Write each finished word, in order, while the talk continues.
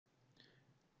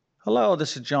Hello,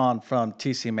 this is John from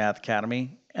TC Math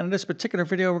Academy. And in this particular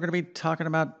video, we're going to be talking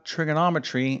about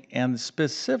trigonometry. And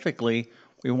specifically,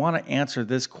 we want to answer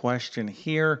this question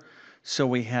here. So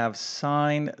we have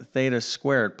sine theta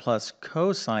squared plus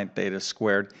cosine theta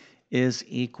squared is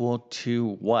equal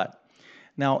to what?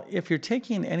 Now, if you're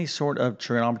taking any sort of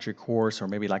trigonometry course or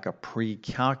maybe like a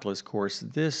pre-calculus course,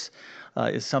 this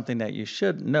is something that you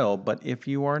should know. But if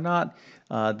you are not,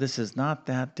 this is not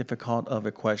that difficult of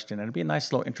a question. And it'd be a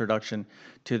nice little introduction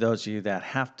to those of you that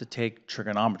have to take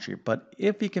trigonometry. But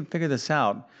if you can figure this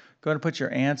out, go ahead and put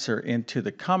your answer into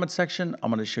the comment section.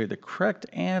 I'm going to show you the correct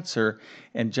answer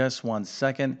in just 1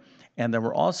 second. And then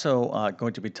we're also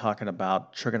going to be talking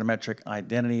about trigonometric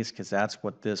identities because that's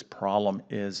what this problem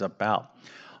is about.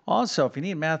 Also, if you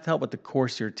need math help with the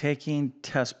course you're taking,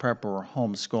 test prep or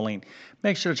homeschooling,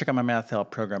 make sure to check out my math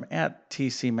help program at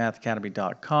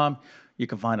tcmathacademy.com. You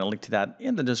can find a link to that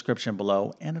in the description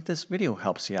below. And if this video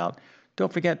helps you out,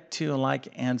 don't forget to like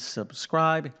and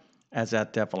subscribe, as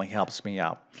that definitely helps me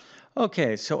out.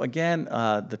 Okay, so again,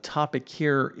 the topic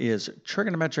here is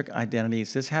trigonometric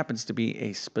identities. This happens to be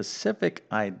a specific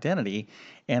identity,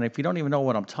 and if you don't even know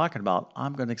what I'm talking about,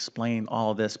 I'm going to explain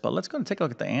all of this, but let's go and take a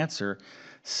look at the answer.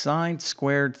 Sine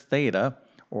squared theta,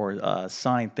 or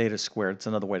sine theta squared, it's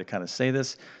another way to kind of say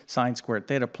this, sine squared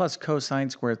theta plus cosine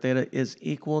squared theta is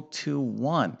equal to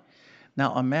 1.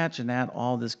 Now imagine that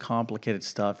all this complicated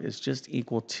stuff is just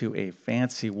equal to a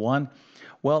fancy 1.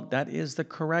 Well, that is the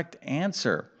correct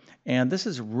answer. And this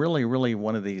is really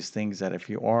one of these things that if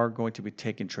you are going to be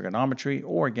taking trigonometry,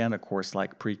 or again, a course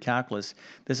like pre-calculus,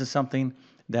 this is something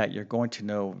that you're going to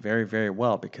know very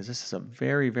well because this is a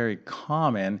very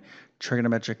common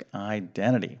trigonometric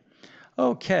identity.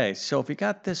 Okay, so if you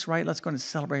got this right, let's go and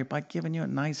celebrate by giving you a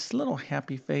nice little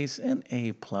happy face, an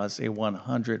A plus, a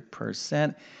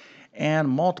 100%, and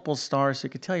multiple stars so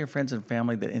you can tell your friends and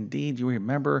family that indeed you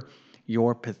remember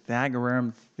your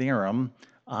Pythagorean theorem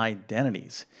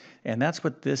identities. And that's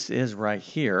what this is right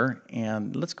here.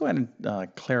 And let's go ahead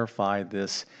and clarify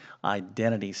this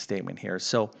identity statement here.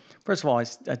 So first of all,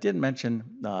 I did mention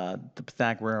the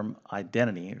Pythagorean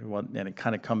identity, and it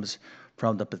kind of comes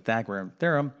from the Pythagorean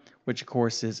theorem, which of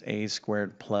course is a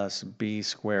squared plus b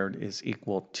squared is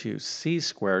equal to c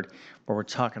squared, where we're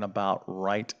talking about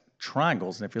right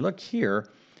triangles. And if you look here,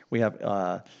 we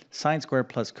have sine squared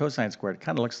plus cosine squared. It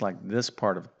kind of looks like this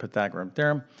part of Pythagorean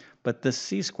theorem, but this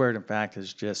c squared, in fact,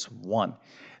 is just 1.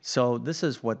 So this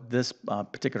is what this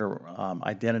particular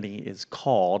identity is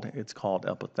called. It's called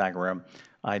a Pythagorean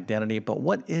identity. But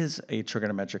what is a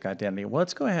trigonometric identity? Well,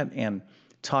 let's go ahead and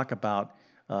talk about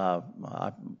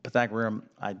Pythagorean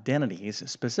identities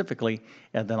specifically,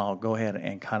 and then I'll go ahead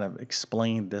and kind of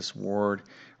explain this word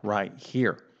right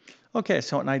here. Okay,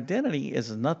 so an identity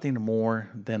is nothing more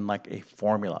than like a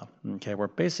formula. Okay, we're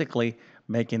basically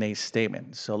making a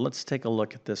statement. So let's take a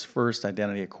look at this first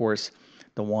identity, of course,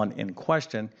 the one in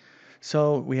question.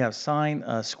 So we have sine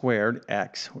squared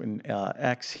x,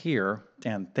 x here,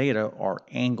 and theta are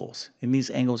angles. And these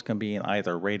angles can be in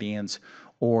either radians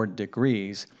or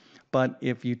degrees. But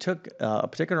if you took a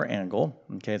particular angle,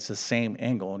 okay, it's the same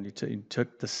angle, and you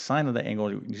took the sine of the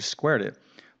angle, you squared it,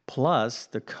 plus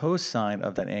the cosine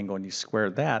of that angle, and you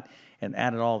squared that and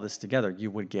added all this together, you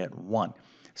would get 1.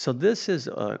 So this is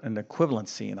an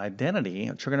equivalency, an identity.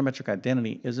 A trigonometric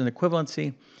identity is an equivalency.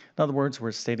 In other words,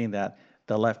 we're stating that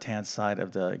the left-hand side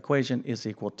of the equation is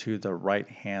equal to the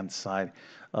right-hand side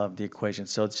of the equation.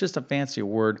 So it's just a fancy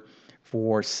word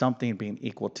for something being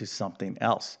equal to something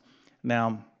else.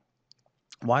 Now,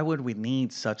 why would we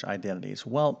need such identities?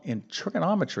 Well, in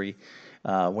trigonometry,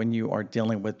 when you are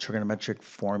dealing with trigonometric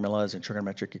formulas and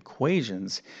trigonometric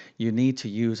equations, you need to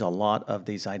use a lot of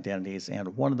these identities. And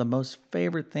one of the most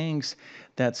favorite things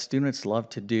that students love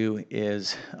to do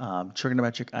is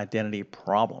trigonometric identity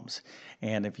problems.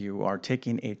 And if you are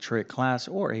taking a trig class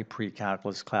or a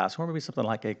pre-calculus class, or maybe something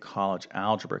like a college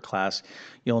algebra class,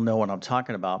 you'll know what I'm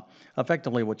talking about.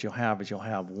 Effectively, what you'll have is you'll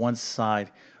have one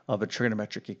side of a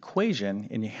trigonometric equation,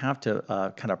 and you have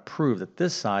to kind of prove that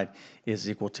this side is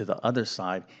equal to the other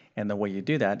side. And the way you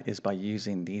do that is by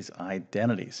using these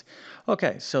identities.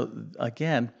 Okay, so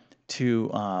again,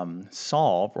 to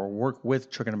solve or work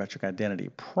with trigonometric identity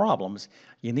problems,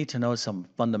 you need to know some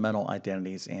fundamental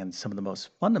identities, and some of the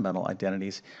most fundamental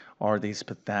identities are these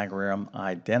Pythagorean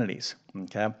identities,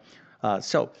 okay?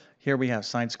 So here we have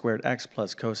sine squared x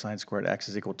plus cosine squared x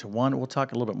is equal to 1. We'll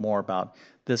talk a little bit more about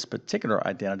this particular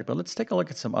identity, but let's take a look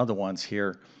at some other ones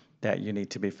here that you need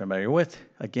to be familiar with.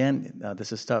 Again,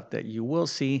 this is stuff that you will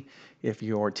see if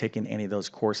you're taking any of those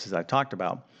courses I talked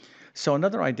about. So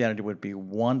another identity would be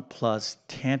 1 plus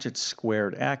tangent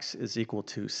squared x is equal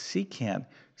to secant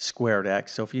squared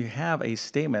x. So if you have a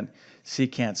statement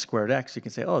secant squared x, you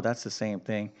can say, oh, that's the same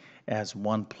thing as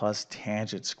 1 plus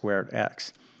tangent squared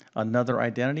x. Another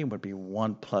identity would be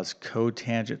 1 plus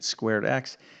cotangent squared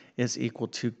x is equal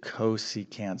to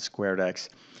cosecant squared x.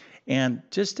 And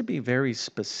just to be very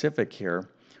specific here,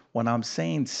 when I'm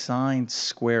saying sine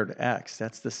squared x,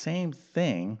 that's the same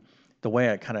thing, the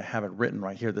way I kind of have it written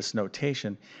right here, this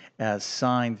notation, as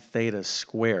sine theta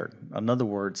squared. In other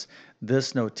words,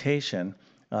 this notation,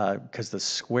 because the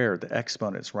square, the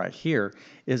exponent is right here,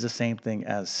 is the same thing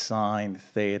as sine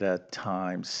theta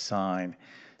times sine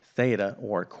theta,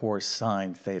 or of course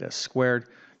sine theta squared.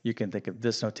 You can think of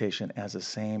this notation as the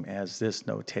same as this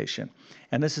notation.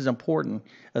 And this is important,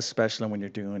 especially when you're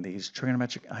doing these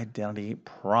trigonometric identity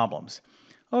problems.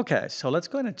 Okay, so let's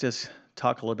go ahead and just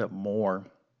talk a little bit more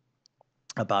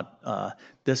about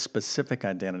this specific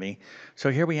identity. So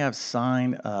here we have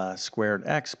sine squared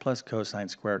x plus cosine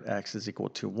squared x is equal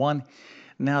to 1.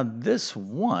 Now this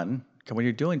 1, when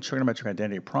you're doing trigonometric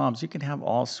identity problems, you can have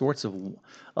all sorts of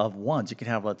 1s. You can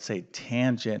have, let's say,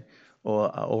 tangent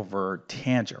over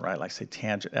tangent, right? Like say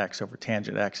tangent x over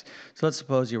tangent x. So let's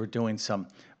suppose you were doing some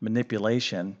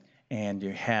manipulation and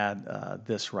you had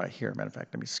this right here. Matter of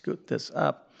fact, let me scoot this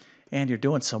up. And you're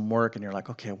doing some work and you're like,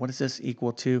 okay, what is this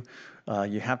equal to?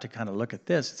 You have to kind of look at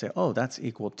this and say, oh, that's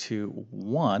equal to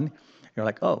 1. You're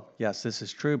like, oh, yes, this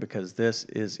is true because this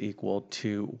is equal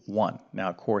to 1. Now,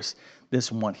 of course,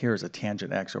 this 1 here is a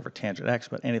tangent x over tangent x,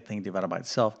 but anything divided by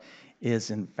itself is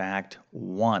in fact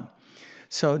 1.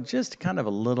 So just kind of a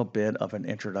little bit of an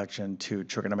introduction to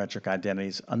trigonometric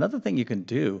identities. Another thing you can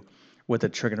do with a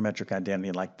trigonometric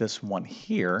identity like this one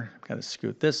here, I'm going to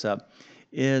scoot this up,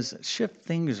 is shift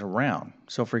things around.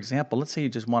 So for example, let's say you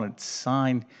just wanted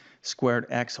sine squared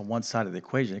x on one side of the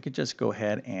equation. You could just go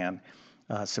ahead and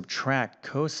subtract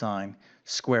cosine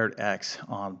squared x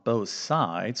on both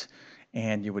sides,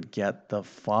 and you would get the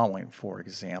following, for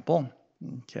example.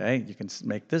 Okay, you can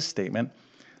make this statement: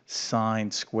 sine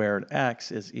squared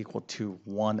x is equal to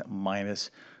 1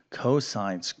 minus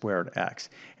cosine squared x.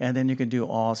 And then you can do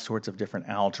all sorts of different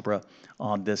algebra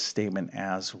on this statement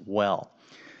as well.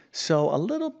 So a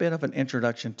little bit of an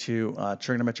introduction to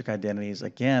trigonometric identities.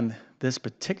 Again, this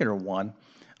particular one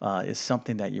is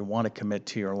something that you want to commit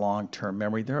to your long-term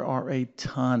memory. There are a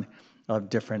ton of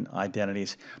different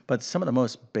identities, but some of the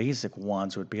most basic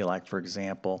ones would be like, for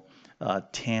example,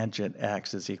 tangent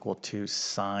x is equal to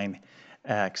sine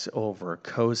x over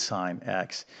cosine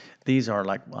x. These are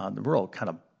like the real kind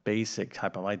of basic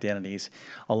type of identities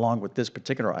along with this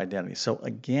particular identity. So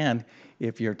again,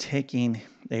 if you're taking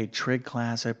a trig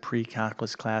class, a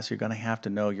pre-calculus class, you're going to have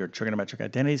to know your trigonometric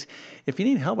identities. If you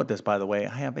need help with this, by the way,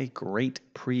 I have a great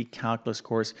pre-calculus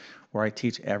course where I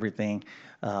teach everything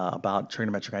about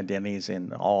trigonometric identities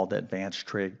and all the advanced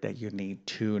trig that you need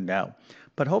to know.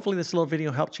 But hopefully this little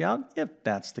video helped you out. If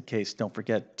that's the case, don't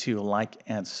forget to like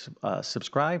and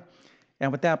subscribe.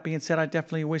 And with that being said, I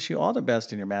definitely wish you all the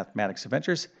best in your mathematics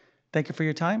adventures. Thank you for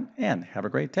your time and have a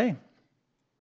great day.